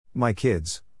My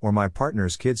kids, or my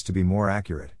partner's kids to be more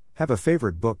accurate, have a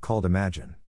favorite book called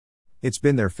Imagine. It's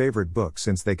been their favorite book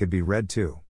since they could be read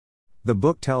too. The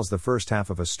book tells the first half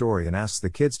of a story and asks the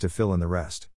kids to fill in the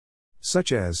rest.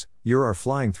 Such as, you are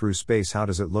flying through space, how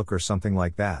does it look, or something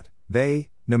like that. They,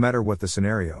 no matter what the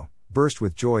scenario, burst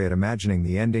with joy at imagining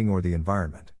the ending or the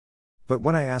environment. But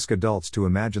when I ask adults to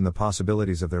imagine the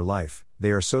possibilities of their life,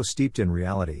 they are so steeped in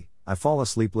reality, I fall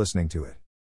asleep listening to it.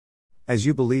 As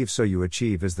you believe, so you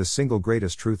achieve is the single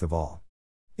greatest truth of all.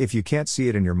 If you can't see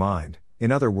it in your mind,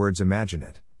 in other words imagine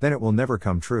it, then it will never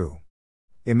come true.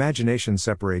 Imagination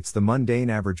separates the mundane,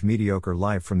 average, mediocre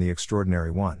life from the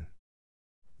extraordinary one.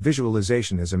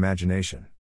 Visualization is imagination.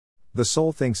 The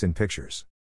soul thinks in pictures.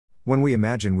 When we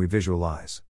imagine, we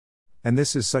visualize. And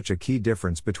this is such a key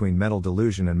difference between mental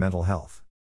delusion and mental health.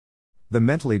 The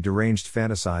mentally deranged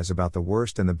fantasize about the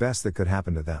worst and the best that could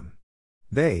happen to them.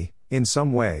 They, in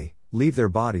some way, leave their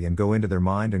body and go into their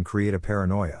mind and create a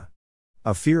paranoia.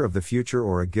 A fear of the future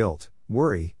or a guilt,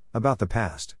 worry, about the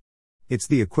past. It's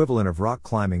the equivalent of rock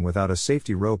climbing without a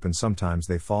safety rope, and sometimes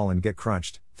they fall and get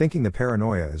crunched, thinking the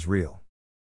paranoia is real.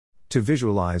 To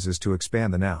visualize is to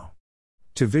expand the now.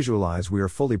 To visualize, we are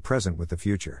fully present with the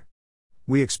future.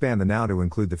 We expand the now to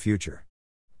include the future.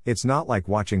 It's not like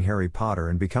watching Harry Potter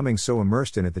and becoming so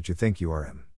immersed in it that you think you are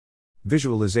him.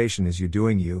 Visualization is you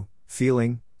doing you,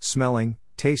 feeling, smelling,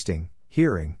 tasting,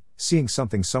 hearing, seeing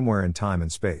something somewhere in time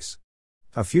and space.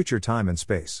 A future time and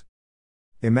space.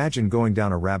 Imagine going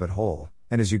down a rabbit hole,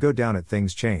 and as you go down it,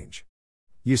 things change.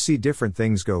 You see different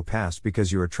things go past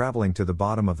because you are traveling to the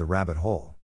bottom of the rabbit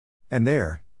hole. And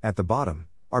there, at the bottom,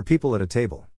 are people at a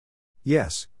table.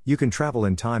 Yes, you can travel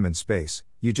in time and space,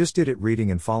 you just did it reading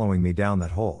and following me down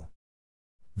that hole.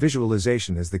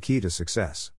 Visualization is the key to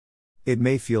success. It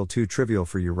may feel too trivial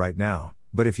for you right now,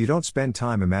 but if you don't spend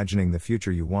time imagining the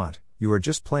future you want, you are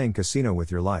just playing casino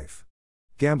with your life.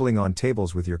 Gambling on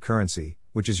tables with your currency,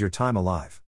 which is your time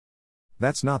alive.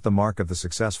 That's not the mark of the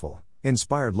successful,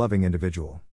 inspired, loving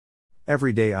individual.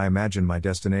 Every day I imagine my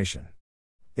destination.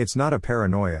 It's not a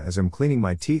paranoia as I'm cleaning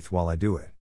my teeth while I do it.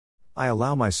 I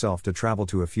allow myself to travel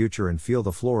to a future and feel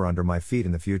the floor under my feet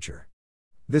in the future.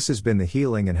 This has been the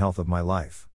healing and health of my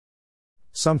life.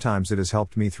 Sometimes it has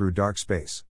helped me through dark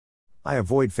space. I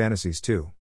avoid fantasies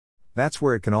too. That's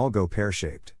where it can all go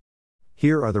pear-shaped.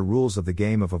 Here are the rules of the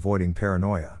game of avoiding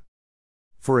paranoia.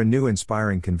 For a new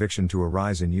inspiring conviction to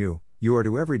arise in you, you are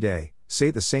to every day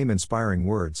say the same inspiring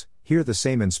words, hear the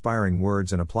same inspiring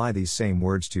words, and apply these same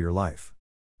words to your life.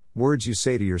 Words you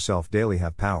say to yourself daily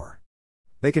have power.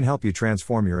 They can help you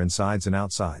transform your insides and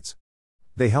outsides.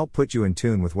 They help put you in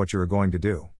tune with what you are going to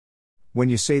do. When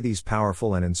you say these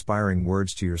powerful and inspiring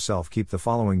words to yourself, keep the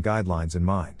following guidelines in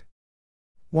mind.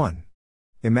 1.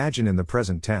 Imagine in the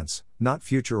present tense, not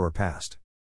future or past.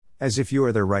 As if you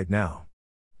are there right now.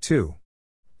 2.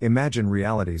 Imagine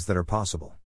realities that are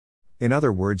possible. In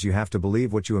other words, you have to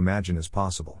believe what you imagine is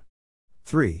possible.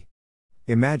 3.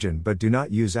 Imagine but do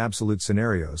not use absolute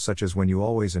scenarios such as when you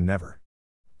always and never.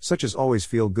 Such as always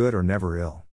feel good or never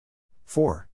ill.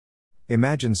 4.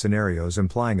 Imagine scenarios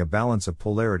implying a balance of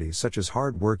polarities such as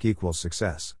hard work equals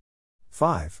success.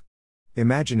 5.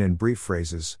 Imagine in brief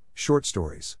phrases, short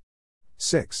stories.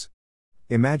 6.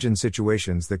 Imagine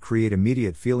situations that create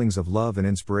immediate feelings of love and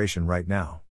inspiration right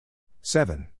now.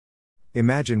 7.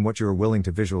 Imagine what you are willing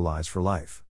to visualize for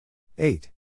life.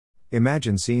 8.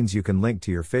 Imagine scenes you can link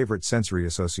to your favorite sensory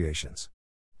associations.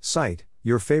 Sight,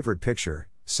 your favorite picture;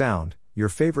 sound, your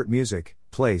favorite music;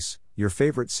 place, your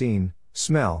favorite scene;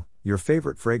 smell, your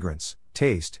favorite fragrance;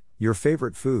 taste, your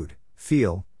favorite food;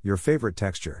 feel, your favorite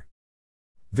texture.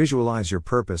 Visualize your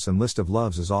purpose and list of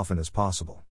loves as often as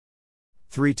possible.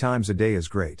 3 times a day is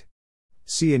great.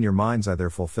 See in your mind's eye their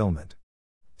fulfillment.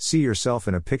 See yourself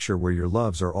in a picture where your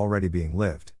loves are already being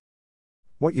lived.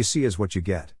 What you see is what you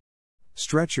get.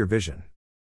 Stretch your vision.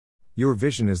 Your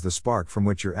vision is the spark from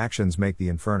which your actions make the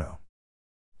inferno.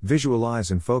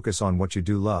 Visualize and focus on what you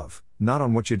do love, not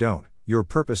on what you don't, your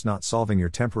purpose not solving your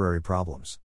temporary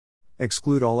problems.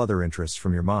 Exclude all other interests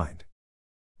from your mind.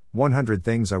 100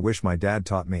 Things I Wish My Dad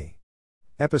Taught Me.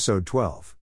 Episode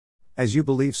 12. As you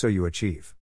believe, so you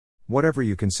achieve. Whatever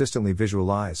you consistently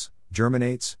visualize,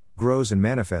 germinates, grows and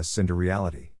manifests into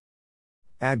reality.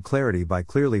 Add clarity by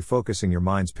clearly focusing your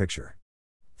mind's picture.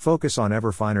 Focus on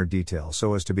ever finer detail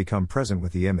so as to become present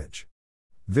with the image.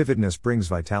 Vividness brings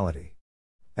vitality.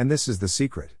 And this is the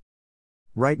secret.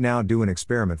 Right now, do an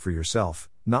experiment for yourself,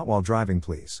 not while driving,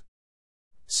 please.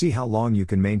 See how long you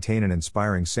can maintain an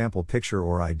inspiring sample picture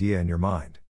or idea in your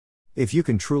mind. If you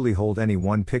can truly hold any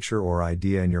one picture or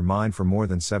idea in your mind for more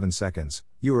than 7 seconds,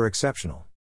 you are exceptional.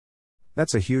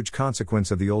 That's a huge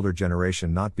consequence of the older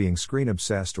generation not being screen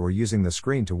obsessed or using the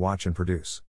screen to watch and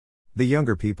produce. The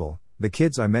younger people, the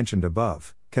kids I mentioned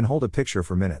above, can hold a picture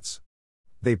for minutes.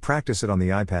 They practice it on the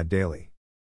iPad daily.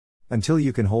 Until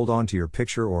you can hold on to your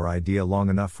picture or idea long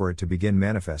enough for it to begin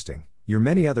manifesting, your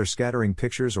many other scattering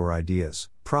pictures or ideas,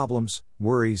 problems,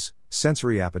 worries,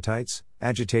 sensory appetites,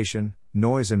 agitation,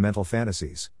 noise and mental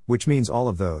fantasies, which means all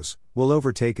of those, will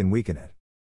overtake and weaken it.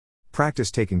 Practice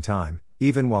taking time,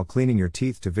 even while cleaning your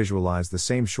teeth, to visualize the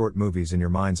same short movies in your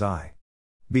mind's eye.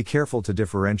 Be careful to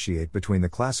differentiate between the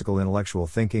classical intellectual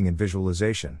thinking and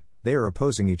visualization. They are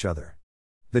opposing each other.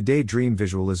 The daydream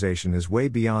visualization is way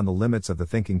beyond the limits of the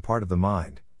thinking part of the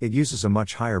mind. It uses a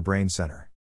much higher brain center.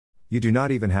 You do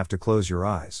not even have to close your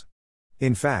eyes.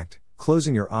 In fact,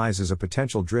 closing your eyes is a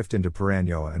potential drift into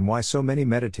paranoia, and why so many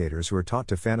meditators who are taught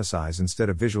to fantasize instead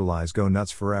of visualize go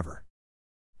nuts forever.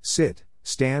 Sit,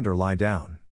 stand or lie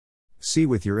down. See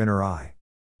with your inner eye.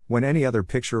 When any other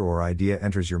picture or idea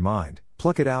enters your mind,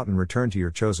 pluck it out and return to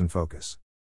your chosen focus.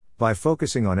 By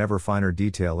focusing on ever finer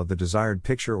detail of the desired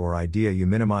picture or idea, you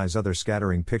minimize other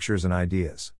scattering pictures and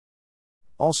ideas.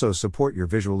 Also support your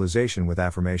visualization with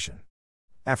affirmation.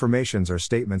 Affirmations are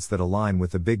statements that align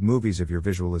with the big movies of your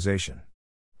visualization.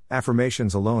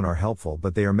 Affirmations alone are helpful,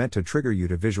 but they are meant to trigger you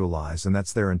to visualize, and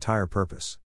that's their entire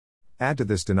purpose. Add to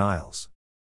this denials.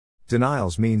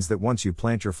 Denials means that once you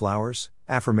plant your flowers,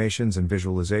 affirmations and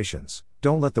visualizations,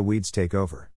 don't let the weeds take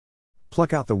over.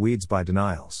 Pluck out the weeds by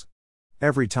denials.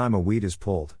 Every time a weed is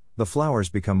pulled, the flowers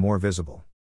become more visible.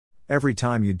 Every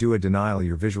time you do a denial,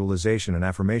 your visualization and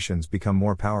affirmations become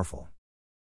more powerful.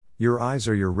 Your eyes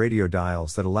are your radio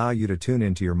dials that allow you to tune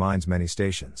into your mind's many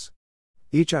stations.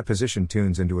 Each eye position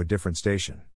tunes into a different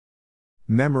station.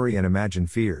 Memory and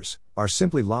imagined fears are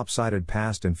simply lopsided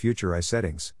past and future eye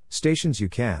settings, stations you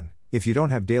can, if you don't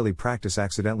have daily practice,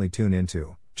 accidentally tune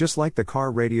into, just like the car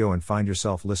radio, and find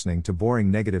yourself listening to boring,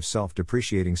 negative,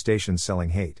 self-depreciating stations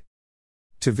selling hate.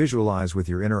 To visualize with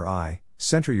your inner eye,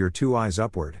 center your two eyes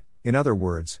upward, in other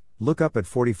words, look up at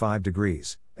 45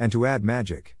 degrees, and to add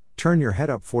magic, turn your head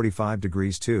up 45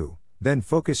 degrees too, then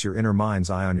focus your inner mind's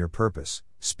eye on your purpose,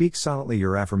 speak silently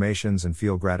your affirmations and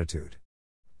feel gratitude.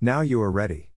 Now you are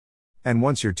ready. And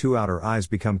once your two outer eyes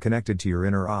become connected to your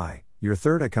inner eye, your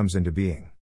third eye comes into being.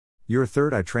 Your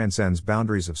third eye transcends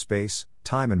boundaries of space,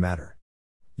 time and matter.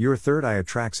 Your third eye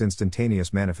attracts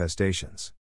instantaneous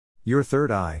manifestations. Your third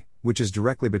eye, which is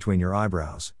directly between your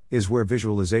eyebrows, is where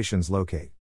visualizations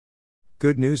locate.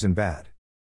 Good news and bad.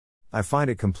 I find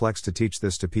it complex to teach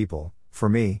this to people. For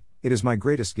me, it is my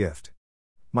greatest gift.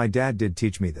 My dad did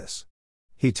teach me this.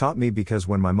 He taught me because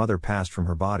when my mother passed from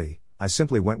her body, I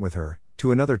simply went with her,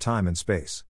 to another time and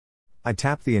space. I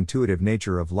tapped the intuitive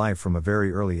nature of life from a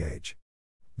very early age.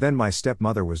 Then my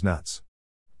stepmother was nuts.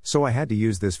 So I had to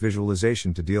use this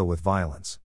visualization to deal with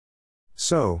violence.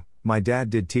 So, my dad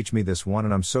did teach me this one,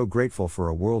 and I'm so grateful for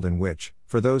a world in which,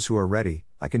 for those who are ready,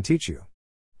 I can teach you.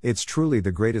 It's truly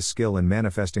the greatest skill in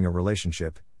manifesting a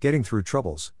relationship, getting through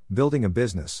troubles, building a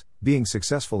business, being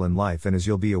successful in life, and as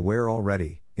you'll be aware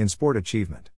already, in sport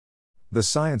achievement. The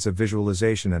science of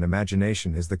visualization and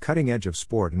imagination is the cutting edge of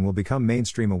sport and will become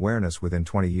mainstream awareness within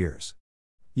 20 years.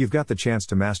 You've got the chance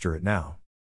to master it now.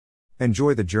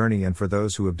 Enjoy the journey, and for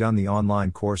those who have done the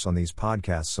online course on these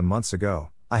podcasts some months ago,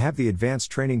 I have the advanced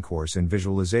training course in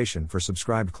visualization for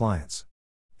subscribed clients.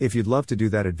 If you'd love to do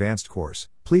that advanced course,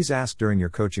 please ask during your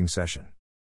coaching session.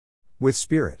 With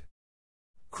Spirit.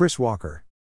 Chris Walker.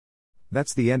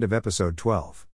 That's the end of episode 12.